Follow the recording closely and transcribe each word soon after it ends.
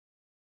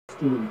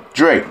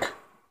Drake,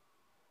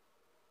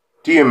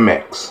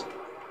 DMX.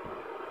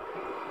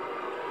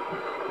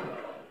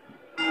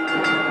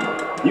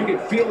 You can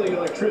feel the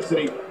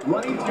electricity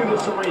running through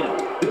this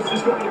arena. This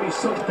is going to be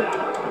some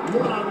battle.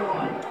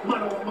 One-on-one,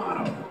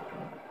 mano-a-mano.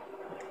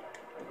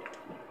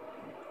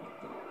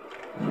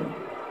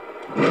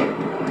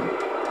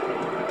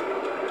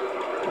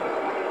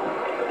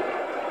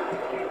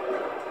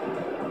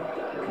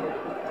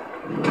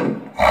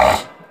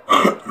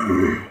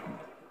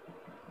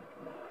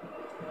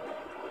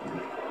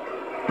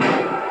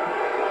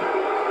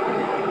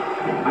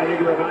 I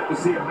think we're about to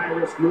see a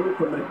high-risk move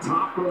from the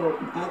top rope.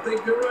 I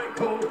think you're right,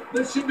 Cole.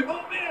 This should be...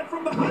 Oh, man,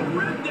 from the high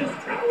rim this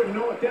time. I wouldn't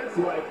know what that's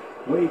like.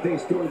 What do you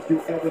think's going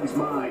through Evan's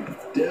mind?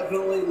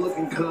 Definitely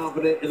looking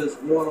confident in this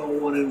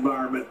one-on-one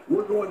environment.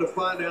 We're going to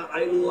find out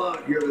a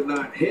lot here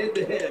tonight.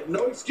 Head-to-head,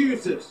 no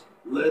excuses.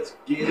 Let's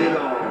get it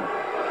on.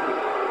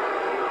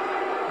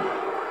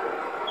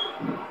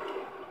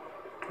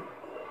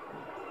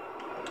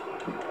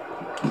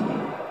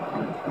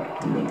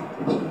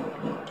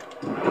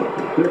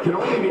 There can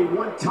only be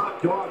one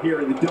top dog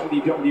here in the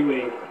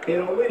WWE,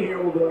 and a win here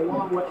will go a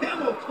long way.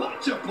 Camel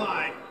clutch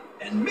applied,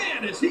 and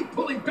man, is he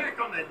pulling back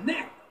on the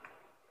neck.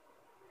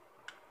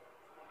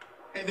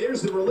 And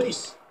there's the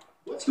release.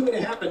 What's going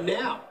to happen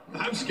now?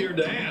 I'm scared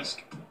to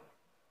ask.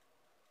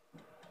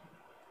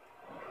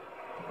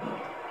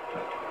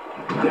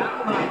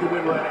 That'll knock the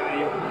win right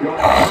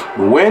out of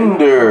you.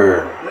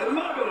 Winder. They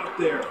love it up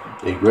there.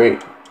 They're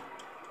great.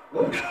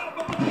 Look out,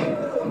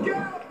 Bubba. Look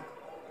out.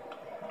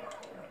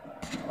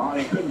 Oh,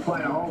 they couldn't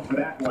find a home for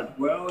that one.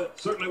 Well, it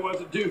certainly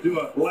wasn't due to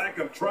a lack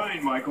of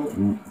trying, Michael.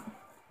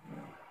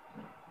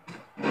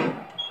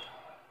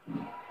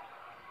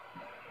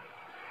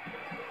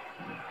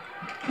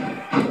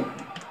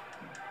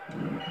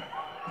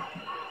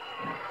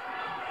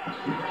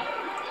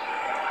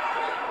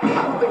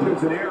 I don't think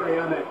there's an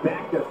area on that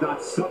back that's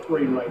not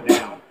suffering right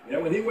now. Yeah,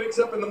 when he wakes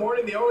up in the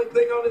morning, the only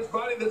thing on his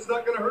body that's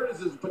not going to hurt is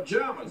his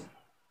pajamas.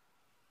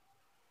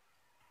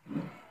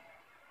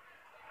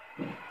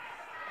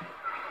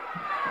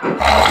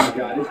 Oh,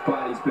 God, his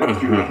body's been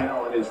through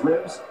hell, and his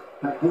ribs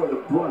have bore the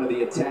brunt of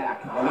the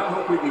attack. And I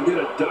hope we can get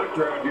a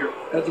doctor out here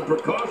as a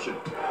precaution.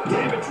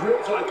 Damaged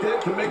ribs like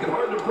that can make it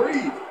hard to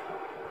breathe.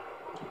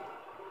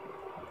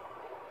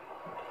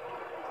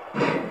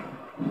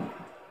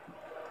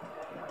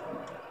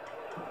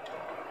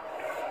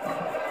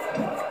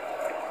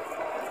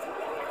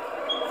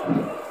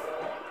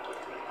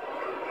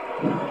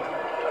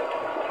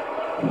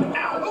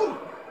 Ow!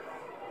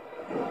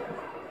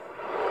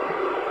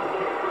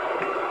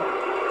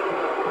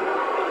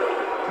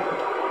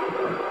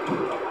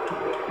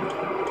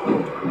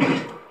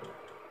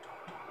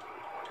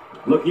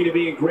 Looking to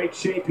be in great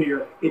shape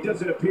here. It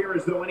doesn't appear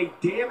as though any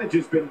damage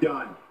has been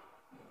done.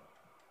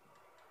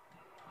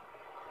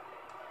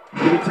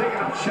 You'll be taking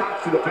up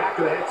shots to the back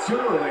of the head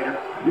sooner or later.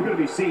 You're going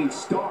to be seeing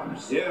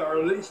stars. Yeah, or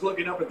at least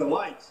looking up at the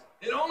lights.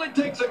 It only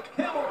takes a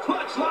camel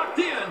clutch locked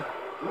in,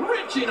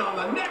 wrenching on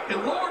the neck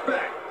and lower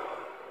back.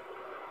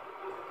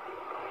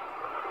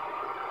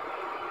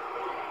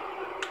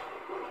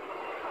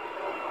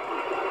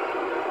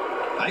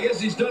 I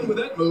guess he's done with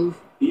that move.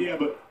 Yeah,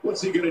 but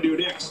what's he going to do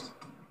next?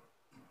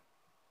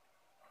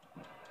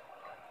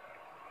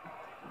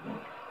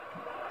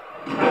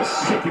 A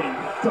sickening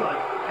thud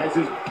as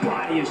his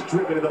body is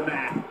driven to the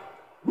mat.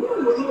 Ooh,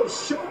 a little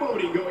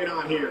showboating going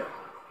on here.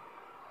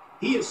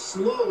 He is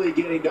slowly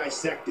getting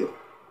dissected.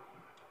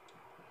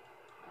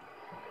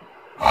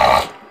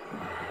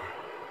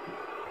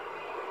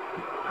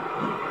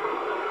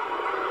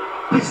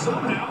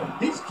 Somehow,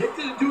 he's kicked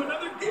it into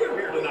another gear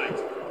here tonight.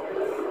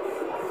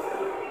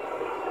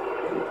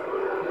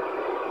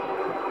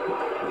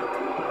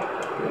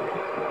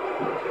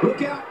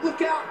 Look out,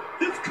 look out.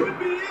 This could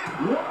be it.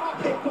 Whoa,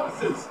 he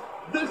buses.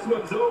 This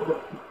one's over.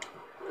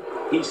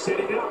 He set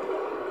it up.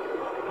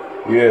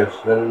 Yes,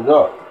 set it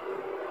up.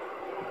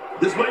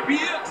 This might be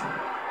it.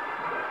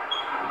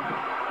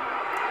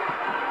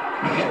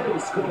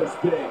 Evans scores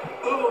big.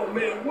 Oh,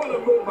 man, what a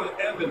move by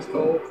Evans,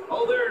 Cole.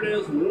 Oh, there it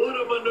is. What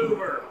a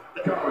maneuver.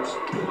 Covers.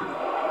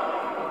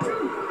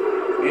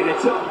 And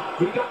it's up.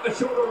 He got the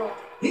shoulder roll.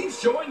 He's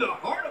showing the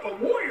heart of a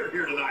warrior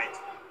here tonight.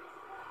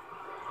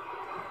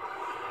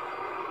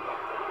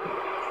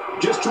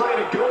 Just trying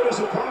to goad his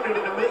opponent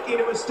into making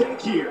a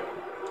mistake here.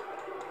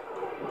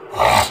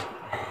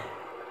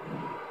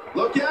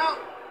 Look out.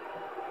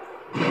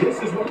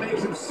 This is what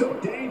makes him so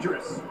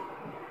dangerous.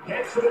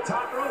 Heads for the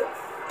top rope.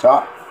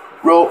 Top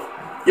rope.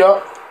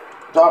 Yup.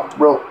 Top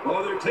rope.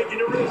 Oh, they're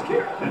taking a risk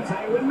here. That's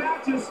how you win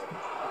matches.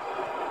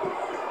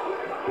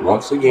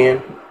 Once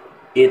again,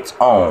 it's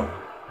on.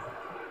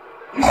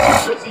 He's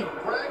too busy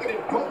bragging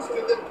and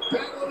boasting than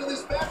battling in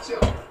this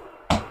matchup.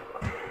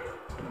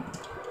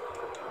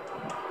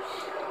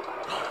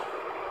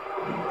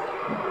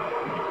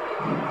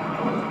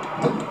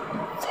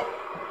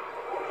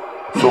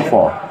 So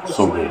far,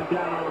 so good.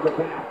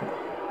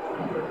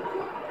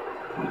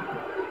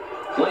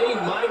 Playing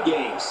mind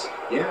games.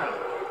 Yeah,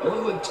 a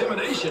little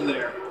intimidation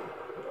there.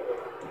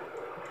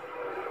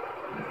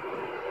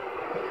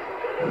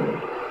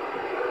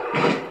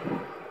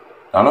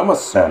 None of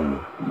us send.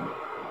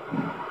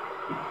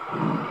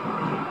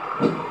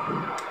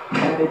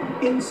 Added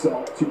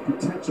insult to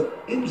potential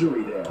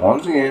injury there.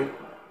 Once again.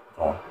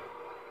 Oh.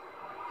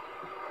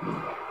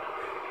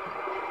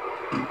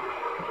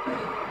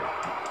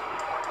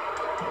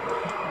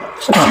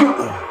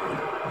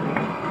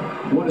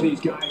 One of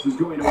these guys is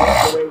going to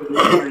walk away with the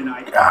winner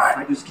tonight.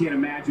 I just can't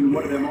imagine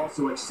one of them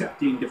also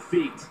accepting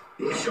defeat.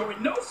 He's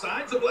showing no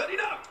signs of letting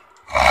up.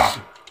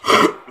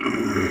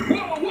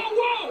 Whoa, whoa,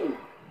 whoa!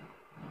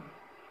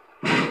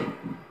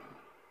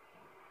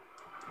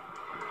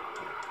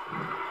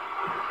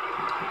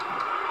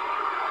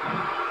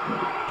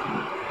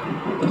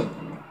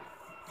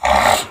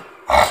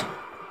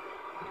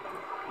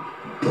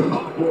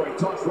 Oh boy,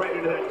 tossed right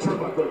into that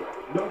turnbuckle.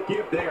 No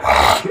give there.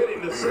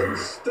 Getting the sudden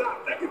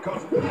stop. That could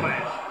cause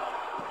whiplash.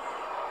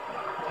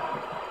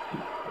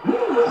 Ooh, a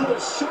little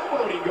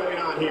showboating going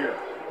on here.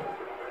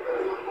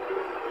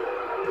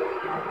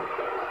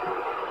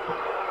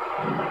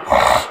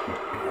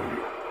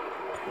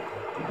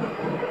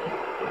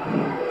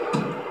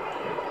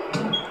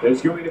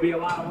 There's going to be a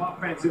lot of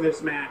offense in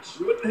this match.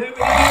 Wouldn't have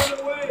it any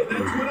other way.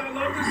 That's what I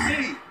love to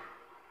see.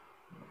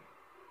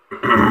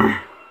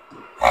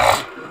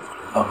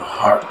 Of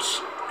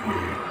hearts.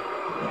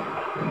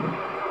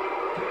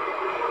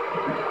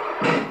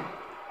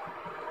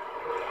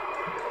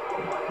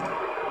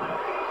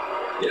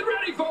 Get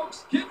ready,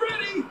 folks. Get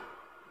ready.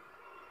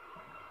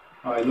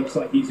 Oh, it looks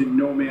like he's in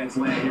no man's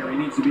land here. He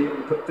needs to be able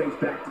to put things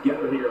back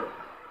together here.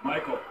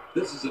 Michael,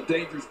 this is a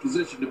dangerous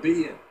position to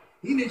be in.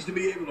 He needs to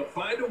be able to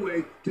find a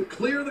way to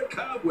clear the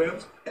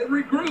cobwebs and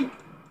regroup.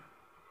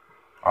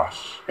 Oh,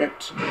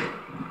 shit.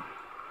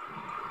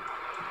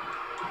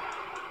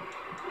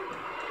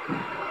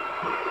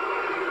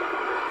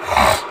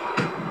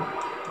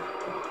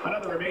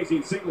 Another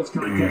amazing singles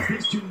contest.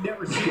 These two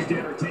never cease to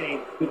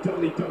entertain the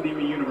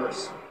WWE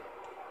Universe.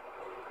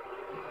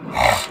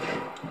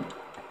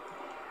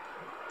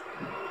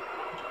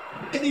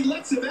 And he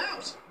lets him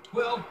out.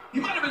 Well, he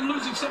might have been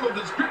losing some of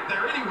his grip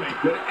there anyway.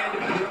 Gonna end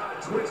it with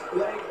a twist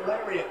leg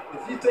lariat.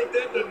 If you think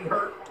that doesn't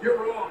hurt, you're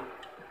wrong.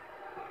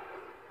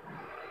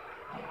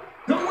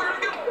 Nowhere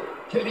to go.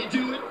 Can he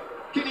do it?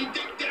 Can he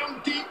dig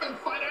down deep and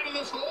fight out of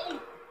this hole?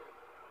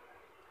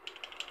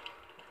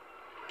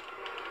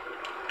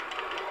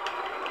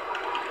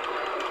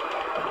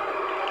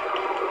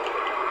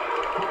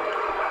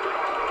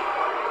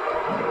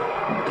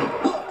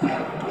 Look,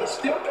 he's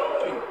still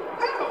going.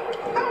 How?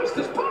 How is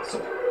this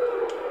possible?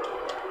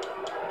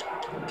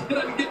 It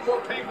doesn't get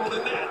more painful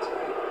than that.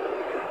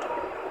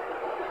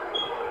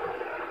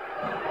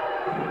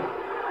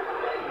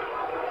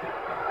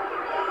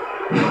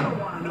 I don't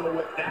want to know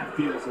what that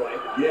feels like.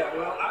 Yeah,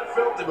 well, I've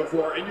felt it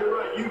before, and you're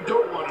right, you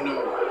don't want to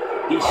know.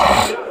 He's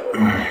showing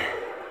up.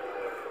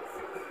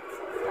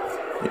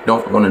 You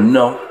don't want to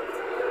know.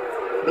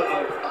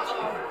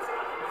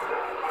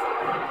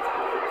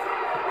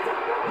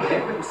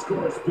 Evans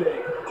scores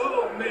big.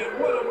 Oh, man,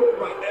 what a move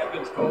by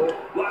Evans, Cole.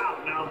 Wow,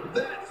 now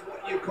That's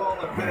what you call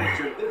a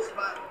finisher. This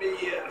might be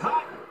it.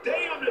 Hot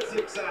damn, this is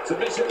exciting.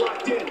 submission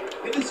locked in,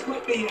 and this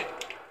might be it.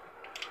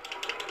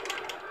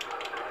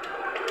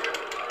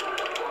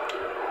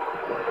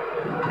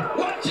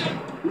 Watch it.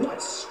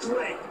 What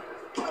strength,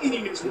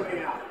 fighting his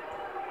way out.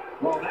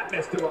 Well, that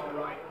messed it all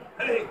right.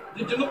 Hey,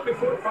 did you look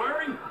before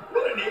firing?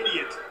 What an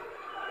idiot.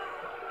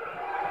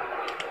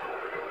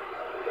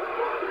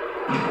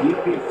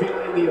 He'll be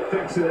feeling the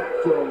effects of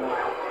that for a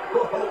while.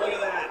 Oh, look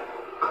at that.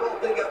 I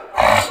don't think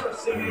I've ever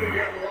seen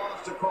anyone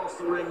lost across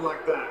the ring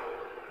like that.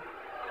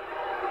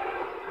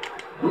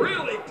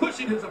 Really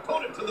pushing his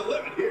opponent to the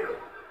limit here.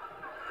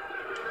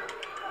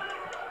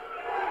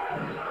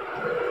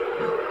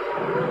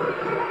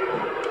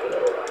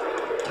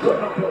 What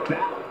an uphill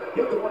battle.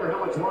 You have to wonder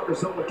how much longer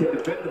someone can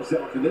defend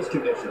themselves in this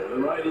condition. You're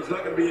right, he's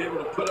not going to be able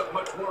to put up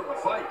much more of a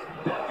fight.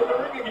 Back in the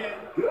ring again.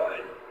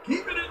 Good.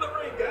 Keep it in the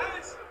ring,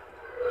 guys.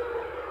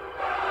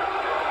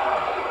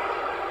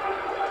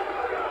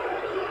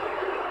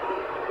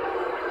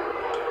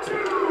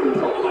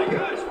 Oh my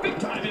gosh, big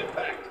time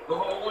impact.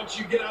 Oh, once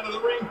you get out of the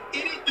ring,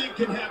 anything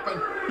can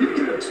happen. You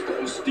can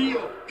expose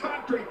steel,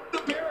 concrete, the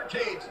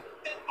barricades,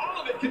 and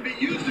all of it can be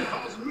used to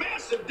cause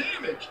massive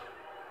damage.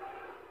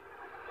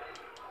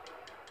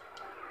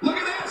 Look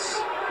at this.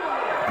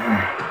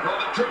 Well,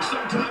 the trick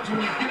sometimes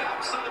when you get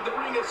outside the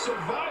ring is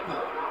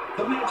survival.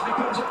 The match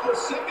becomes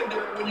almost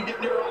secondary when you get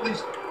near all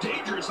these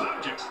dangerous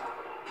objects.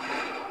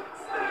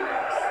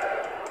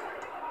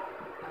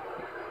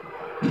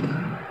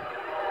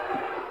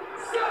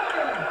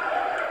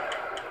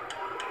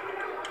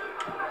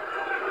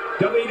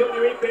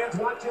 WWE fans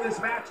watching this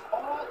match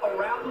all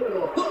around the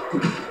world.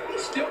 Look,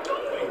 he's still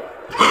going.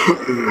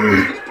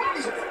 It's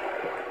possible.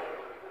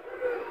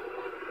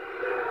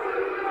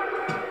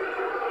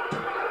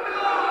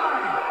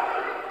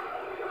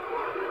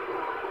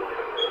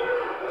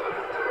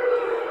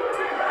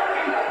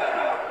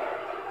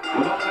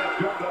 With all that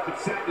build up,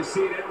 it's sad to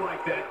see it end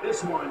like that.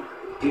 This one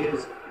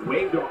is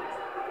waved off.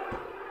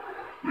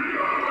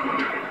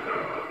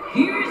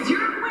 Here's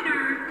your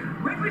winner,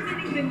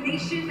 representing the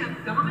nation of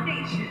with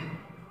domination.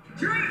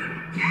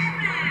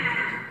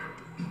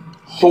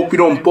 Hope you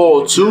don't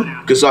ball too,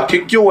 cause I'll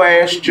kick your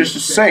ass just the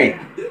same.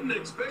 Didn't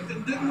expect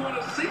and didn't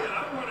want to see it.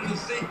 I wanted to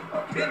see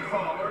a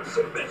pinfall or a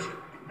submission.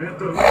 At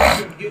the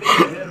risk of getting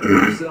ahead of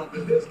himself,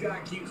 if this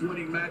guy keeps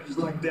winning matches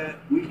like that,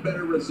 we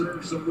better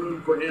reserve some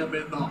room for him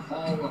in the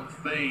Hall of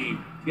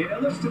Fame. Yeah,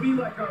 it looks to me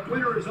like our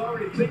winner is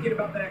already thinking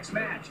about the next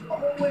match.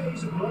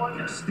 Always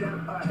one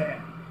step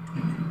ahead.